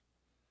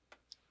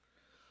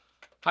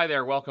Hi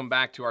there, welcome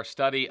back to our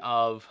study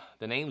of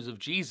the names of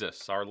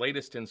Jesus, our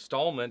latest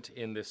installment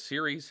in this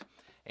series,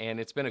 and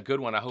it's been a good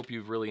one. I hope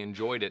you've really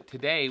enjoyed it.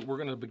 Today, we're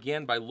going to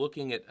begin by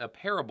looking at a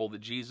parable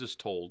that Jesus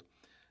told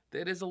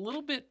that is a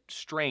little bit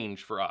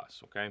strange for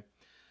us, okay?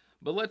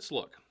 But let's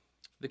look.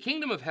 The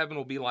kingdom of heaven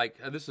will be like,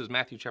 this is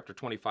Matthew chapter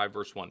 25,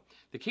 verse 1.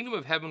 The kingdom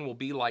of heaven will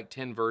be like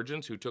 10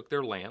 virgins who took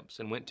their lamps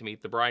and went to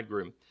meet the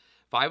bridegroom.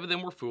 5 of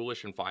them were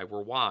foolish and 5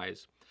 were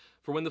wise.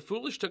 For when the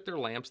foolish took their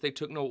lamps, they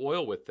took no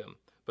oil with them.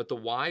 But the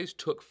wise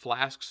took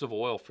flasks of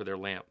oil for their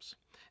lamps.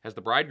 As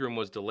the bridegroom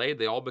was delayed,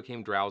 they all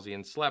became drowsy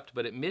and slept.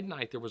 But at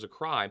midnight there was a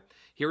cry,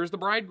 "Here is the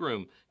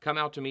bridegroom, come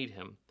out to meet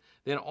him."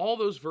 Then all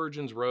those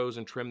virgins rose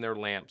and trimmed their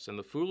lamps. And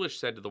the foolish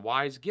said to the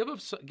wise, give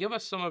us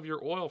some of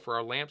your oil, for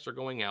our lamps are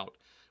going out."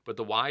 But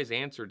the wise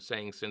answered,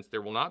 saying, "Since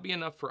there will not be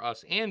enough for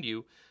us and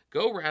you,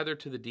 go rather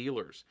to the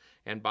dealers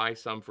and buy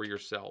some for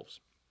yourselves."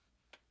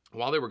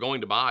 While they were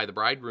going to buy, the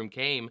bridegroom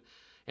came,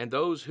 and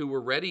those who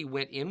were ready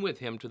went in with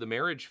him to the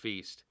marriage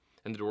feast,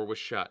 and the door was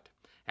shut.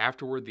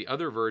 Afterward, the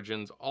other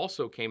virgins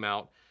also came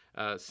out,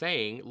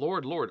 saying,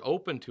 "Lord, Lord,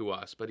 open to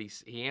us." But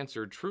he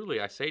answered,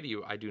 "Truly, I say to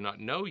you, I do not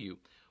know you.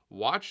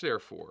 Watch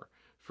therefore,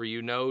 for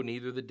you know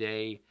neither the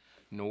day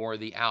nor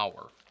the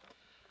hour."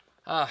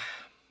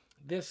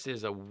 This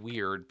is a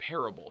weird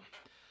parable,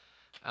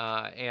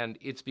 and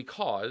it's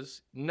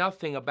because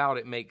nothing about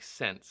it makes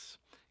sense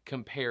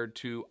compared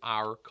to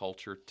our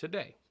culture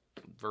today.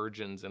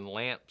 Virgins and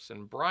lamps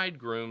and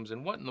bridegrooms,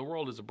 and what in the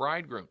world is a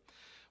bridegroom?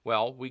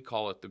 Well, we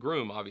call it the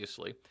groom,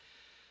 obviously.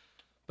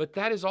 But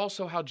that is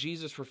also how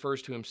Jesus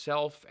refers to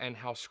himself and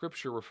how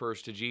Scripture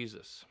refers to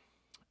Jesus.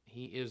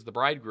 He is the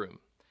bridegroom.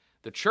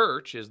 The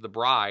church is the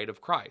bride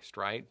of Christ,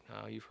 right?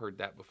 You've heard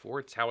that before.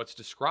 It's how it's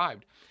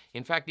described.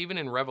 In fact, even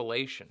in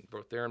Revelation,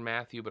 both there in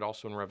Matthew, but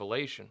also in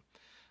Revelation,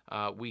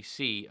 we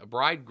see a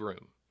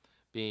bridegroom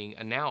being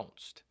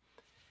announced.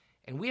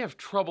 And we have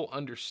trouble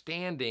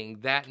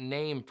understanding that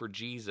name for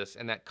Jesus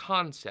and that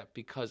concept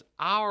because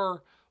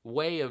our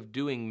way of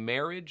doing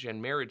marriage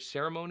and marriage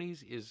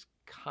ceremonies is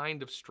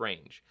kind of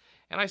strange.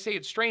 And I say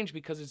it's strange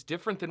because it's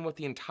different than what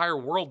the entire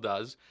world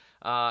does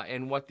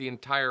and what the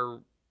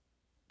entire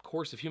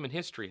course of human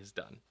history has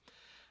done.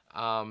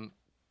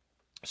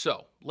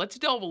 So let's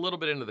delve a little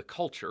bit into the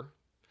culture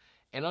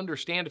and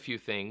understand a few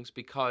things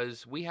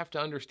because we have to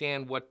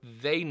understand what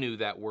they knew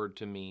that word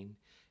to mean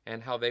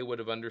and how they would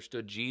have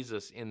understood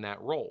Jesus in that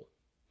role.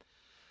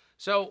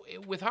 So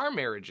with our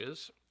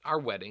marriages, our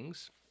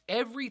weddings,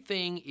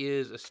 everything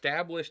is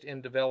established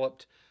and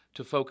developed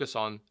to focus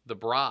on the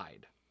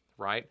bride,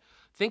 right?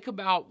 Think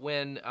about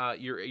when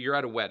you're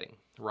at a wedding,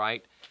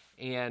 right?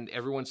 And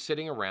everyone's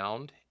sitting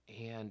around,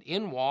 and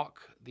in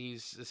walk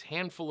this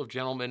handful of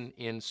gentlemen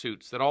in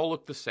suits that all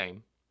look the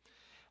same.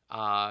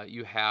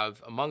 You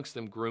have amongst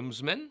them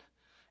groomsmen,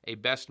 a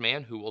best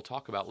man, who we'll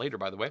talk about later,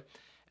 by the way.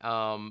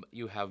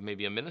 You have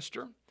maybe a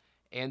minister,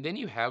 and then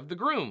you have the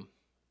groom,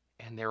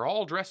 and they're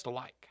all dressed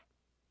alike.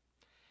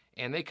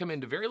 And they come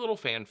into very little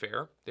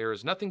fanfare. There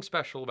is nothing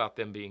special about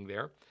them being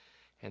there.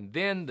 And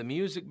then the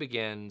music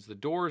begins, the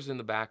doors in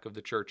the back of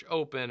the church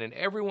open, and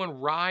everyone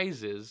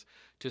rises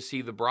to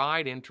see the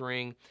bride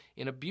entering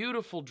in a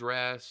beautiful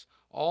dress,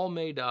 all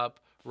made up,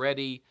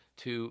 ready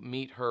to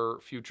meet her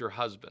future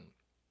husband.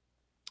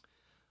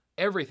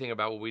 Everything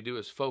about what we do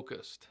is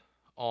focused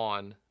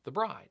on the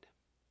bride.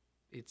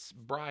 It's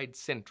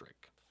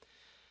bride-centric.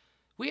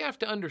 We have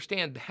to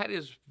understand that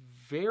is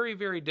very,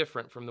 very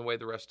different from the way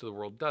the rest of the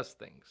world does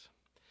things.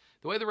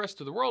 The way the rest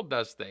of the world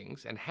does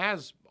things, and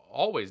has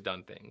always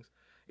done things,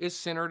 is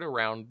centered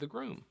around the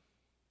groom.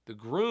 The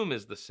groom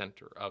is the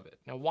center of it.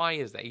 Now, why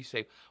is that? You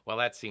say, well,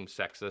 that seems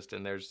sexist,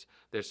 and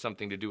there's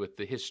something to do with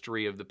the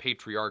history of the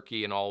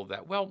patriarchy and all of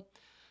that. Well,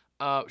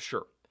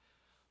 sure.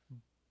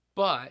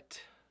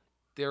 But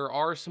there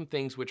are some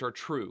things which are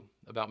true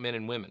about men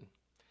and women.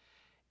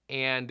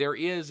 And there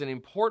is an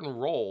important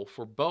role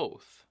for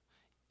both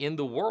in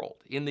the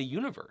world, in the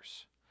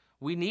universe.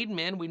 We need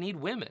men, we need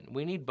women.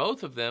 We need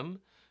both of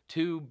them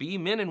to be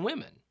men and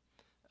women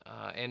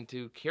and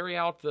to carry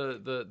out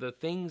the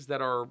things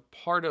that are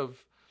part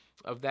of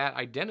that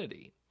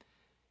identity.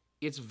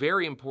 It's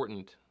very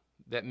important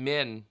that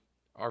men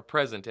are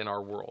present in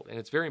our world, and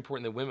it's very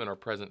important that women are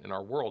present in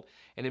our world.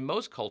 And in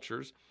most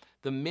cultures,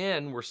 the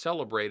men were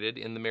celebrated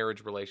in the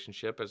marriage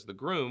relationship as the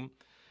groom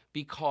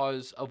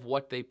because of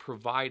what they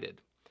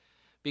provided.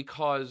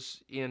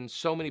 Because in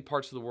so many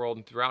parts of the world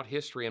and throughout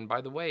history, and by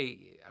the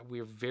way,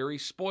 we're very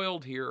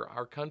spoiled here,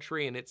 our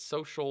country and its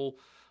social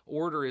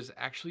order is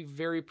actually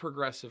very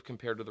progressive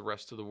compared to the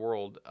rest of the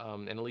world,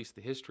 and at least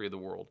the history of the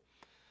world.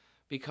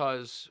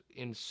 Because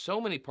in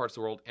so many parts of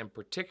the world, and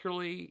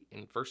particularly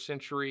in first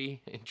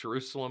century in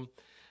Jerusalem,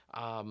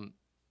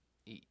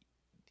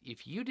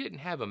 if you didn't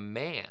have a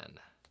man,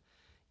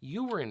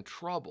 you were in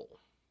trouble.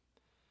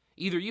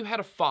 Either you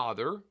had a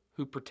father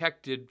who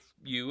protected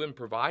you and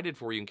provided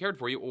for you and cared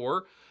for you,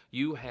 or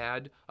you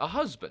had a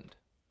husband.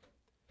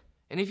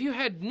 And if you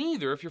had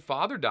neither, if your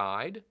father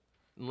died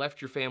and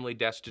left your family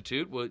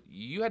destitute, well,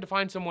 you had to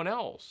find someone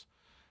else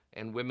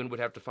and women would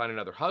have to find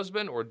another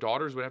husband, or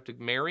daughters would have to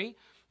marry.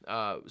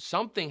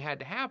 Something had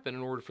to happen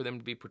in order for them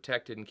to be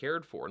protected and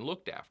cared for and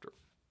looked after.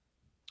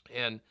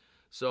 And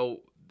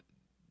so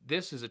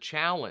this is a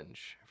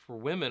challenge for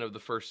women of the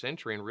first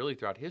century and really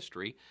throughout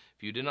history.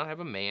 If you did not have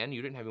a man,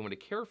 you didn't have anyone to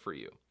care for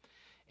you.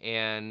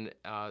 And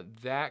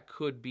that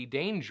could be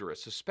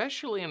dangerous,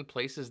 especially in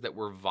places that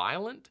were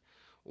violent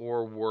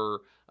or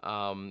were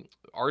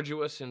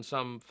arduous in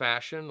some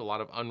fashion, a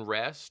lot of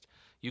unrest.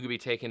 You could be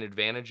taken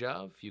advantage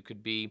of. You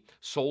could be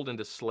sold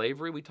into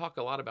slavery. We talk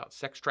a lot about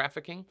sex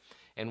trafficking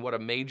and what a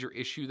major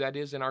issue that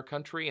is in our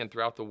country and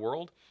throughout the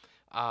world.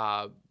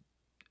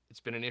 It's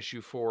been an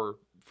issue for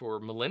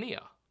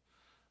millennia.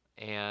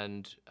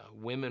 And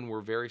women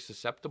were very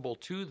susceptible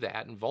to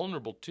that and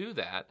vulnerable to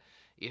that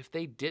if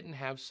they didn't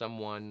have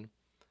someone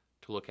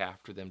to look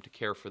after them, to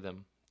care for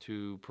them,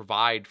 to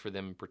provide for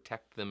them,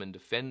 protect them, and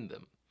defend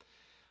them.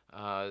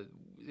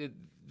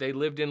 They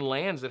lived in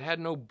lands that had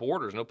no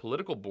borders, no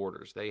political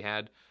borders. They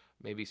had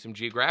maybe some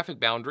geographic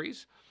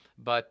boundaries,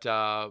 but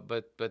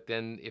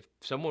then if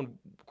someone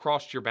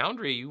crossed your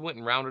boundary, you went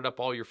and rounded up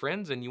all your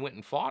friends and you went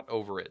and fought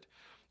over it.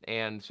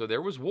 And so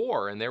there was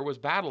war, and there was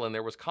battle, and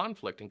there was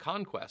conflict and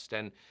conquest.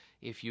 And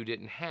if you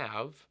didn't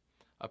have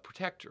a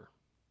protector,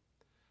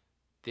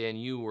 then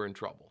you were in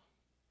trouble.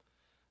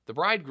 The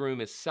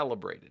bridegroom is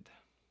celebrated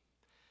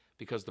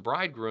because the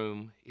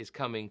bridegroom is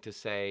coming to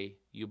say,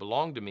 you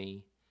belong to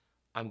me,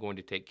 I'm going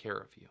to take care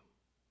of you.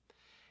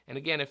 And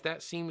again, if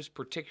that seems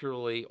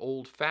particularly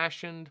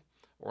old-fashioned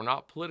or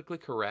not politically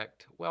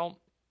correct, well,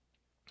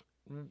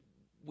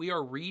 we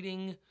are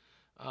reading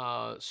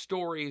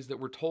stories that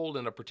were told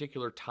in a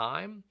particular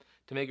time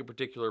to make a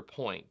particular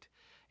point.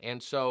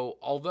 And so,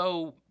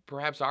 although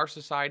perhaps our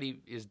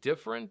society is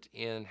different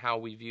in how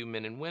we view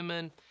men and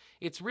women,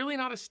 it's really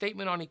not a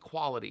statement on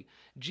equality.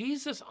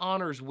 Jesus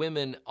honors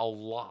women a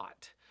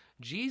lot.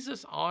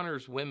 Jesus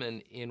honors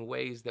women in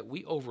ways that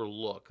we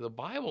overlook. The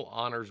Bible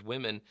honors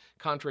women,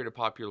 contrary to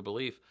popular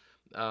belief,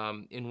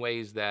 in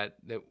ways that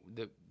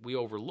we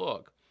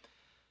overlook.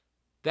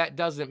 That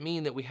doesn't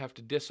mean that we have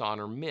to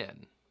dishonor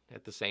men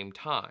at the same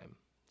time.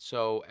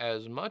 So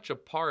as much a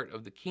part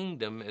of the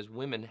kingdom as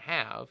women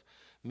have,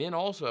 men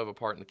also have a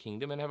part in the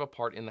kingdom and have a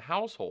part in the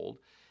household.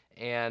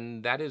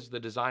 And that is the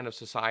design of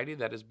society.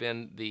 That has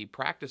been the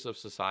practice of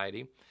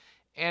society.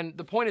 And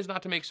the point is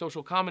not to make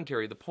social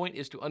commentary. The point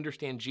is to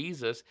understand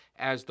Jesus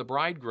as the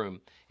bridegroom.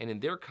 And in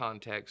their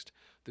context,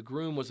 the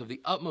groom was of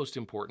the utmost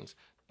importance.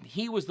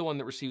 He was the one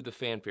that received the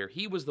fanfare.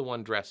 He was the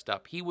one dressed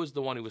up. He was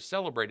the one who was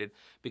celebrated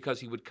because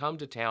he would come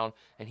to town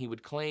and he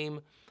would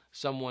claim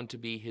someone to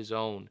be his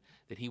own,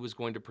 that he was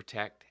going to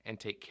protect and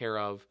take care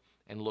of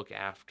and look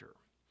after.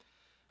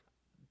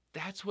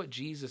 That's what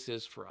Jesus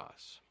is for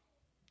us.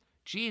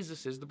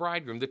 Jesus is the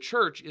bridegroom. The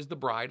church is the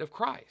bride of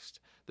Christ,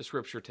 the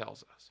scripture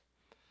tells us.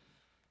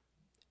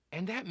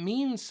 And that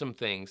means some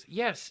things.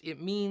 Yes,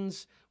 it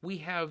means we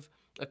have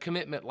a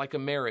commitment like a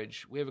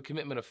marriage. We have a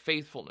commitment of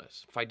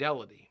faithfulness,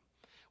 fidelity.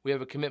 We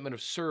have a commitment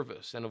of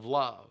service and of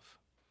love.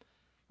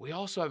 We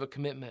also have a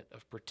commitment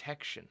of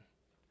protection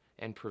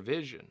and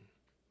provision.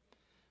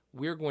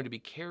 We're going to be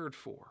cared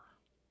for.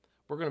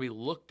 We're going to be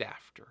looked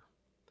after.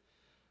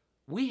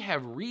 We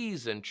have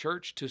reason,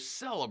 church, to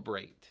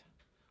celebrate.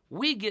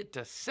 We get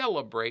to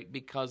celebrate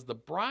because the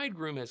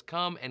bridegroom has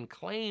come and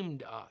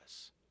claimed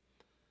us.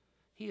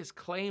 He has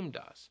claimed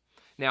us.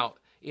 Now,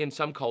 in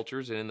some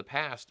cultures and in the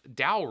past,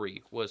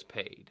 dowry was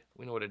paid.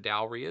 We know what a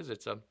dowry is.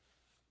 It's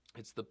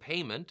the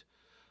payment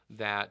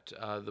that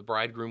the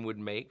bridegroom would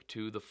make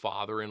to the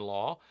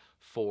father-in-law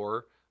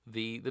for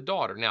the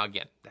daughter. Now,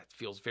 again, that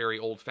feels very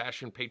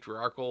old-fashioned,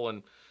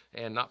 patriarchal,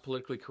 and not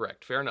politically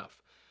correct. Fair enough.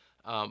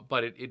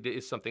 But it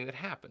is something that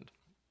happened.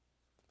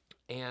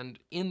 And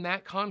in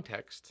that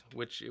context,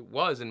 which it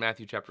was in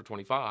Matthew chapter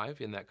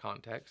 25, in that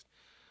context,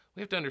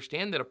 we have to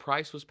understand that a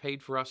price was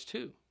paid for us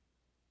too.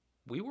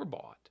 We were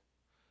bought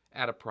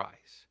at a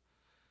price.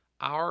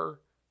 Our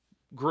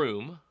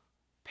groom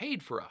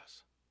paid for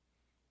us.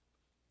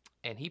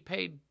 And he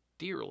paid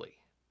dearly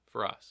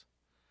for us.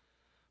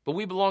 But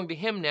we belong to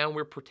him now, and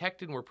we're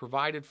protected, and we're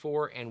provided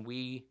for, and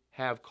we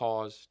have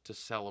cause to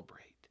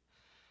celebrate.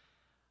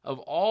 Of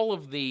all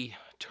of the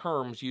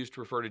terms used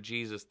to refer to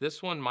Jesus,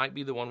 this one might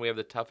be the one we have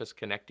the toughest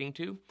connecting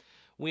to.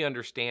 We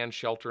understand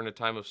shelter in a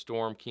time of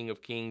storm, King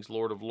of Kings,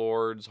 Lord of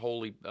Lords,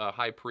 Holy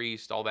High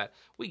Priest, all that.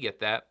 We get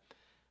that.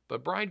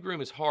 But bridegroom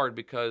is hard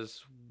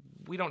because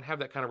we don't have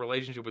that kind of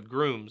relationship with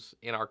grooms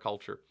in our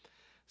culture.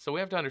 So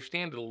we have to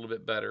understand it a little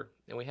bit better,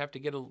 and we have to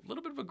get a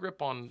little bit of a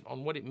grip on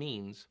what it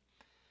means.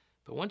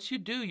 But once you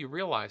do, you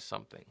realize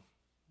something.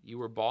 You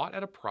were bought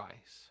at a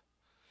price.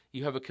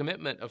 You have a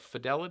commitment of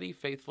fidelity,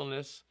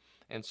 faithfulness,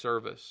 and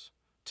service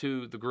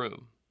to the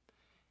groom.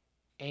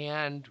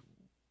 And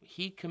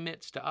he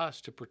commits to us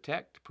to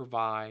protect,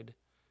 provide,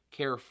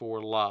 care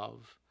for,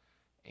 love,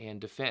 and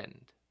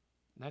defend.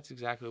 And that's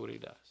exactly what he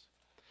does.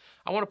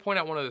 I want to point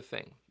out one other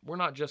thing. We're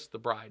not just the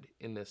bride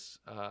in this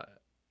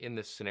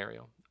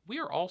scenario. We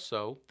are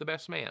also the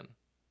best man.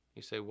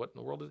 You say, what in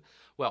the world is it?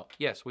 Well,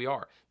 yes, we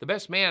are. The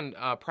best man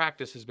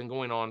practice has been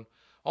going on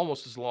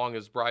almost as long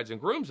as brides and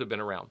grooms have been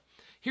around.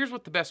 Here's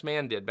what the best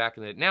man did back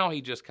in the day. Now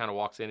he just kind of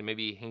walks in and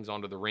maybe he hangs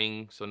onto the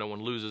ring so no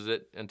one loses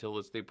it until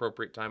it's the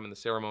appropriate time in the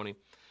ceremony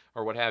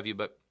or what have you.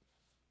 But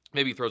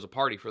maybe he throws a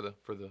party for the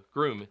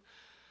groom.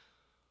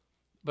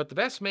 But the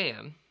best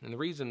man, and the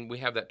reason we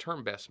have that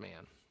term best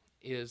man,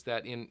 is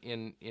that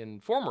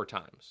in former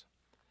times,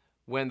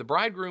 when the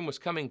bridegroom was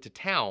coming to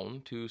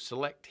town to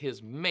select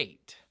his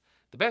mate,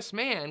 the best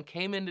man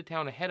came into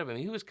town ahead of him.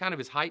 He was kind of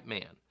his hype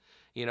man,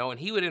 and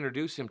he would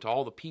introduce him to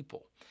all the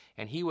people.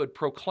 And he would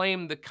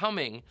proclaim the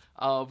coming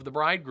of the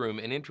bridegroom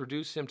and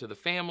introduce him to the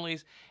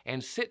families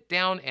and sit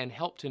down and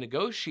help to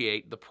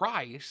negotiate the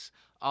price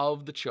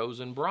of the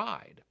chosen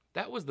bride.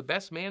 That was the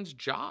best man's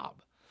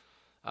job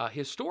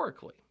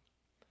historically.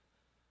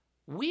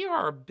 We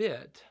are a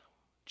bit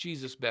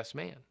Jesus' best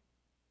man.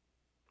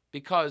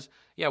 Because,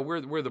 yeah,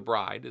 we're the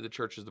bride. The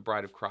church is the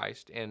bride of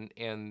Christ.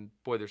 And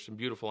boy, there's some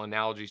beautiful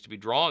analogies to be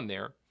drawn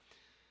there.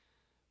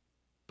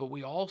 But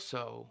we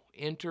also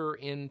enter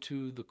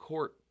into the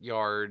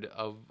courtyard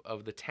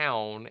of the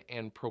town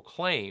and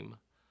proclaim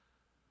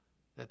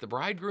that the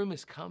bridegroom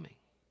is coming.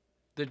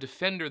 The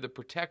defender, the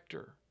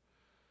protector,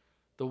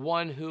 the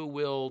one who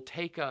will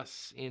take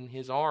us in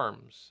his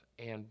arms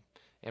and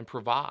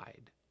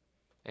provide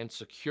and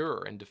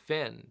secure and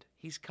defend.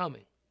 He's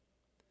coming.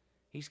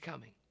 He's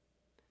coming.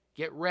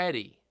 Get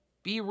ready.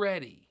 Be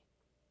ready.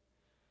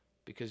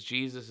 Because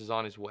Jesus is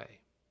on his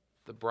way,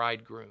 the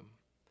bridegroom.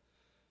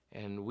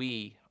 And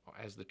we,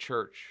 as the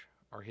church,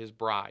 are his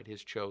bride,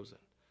 his chosen.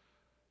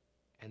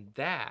 And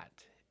that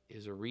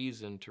is a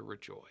reason to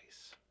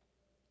rejoice.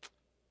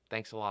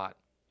 Thanks a lot.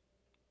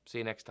 See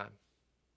you next time.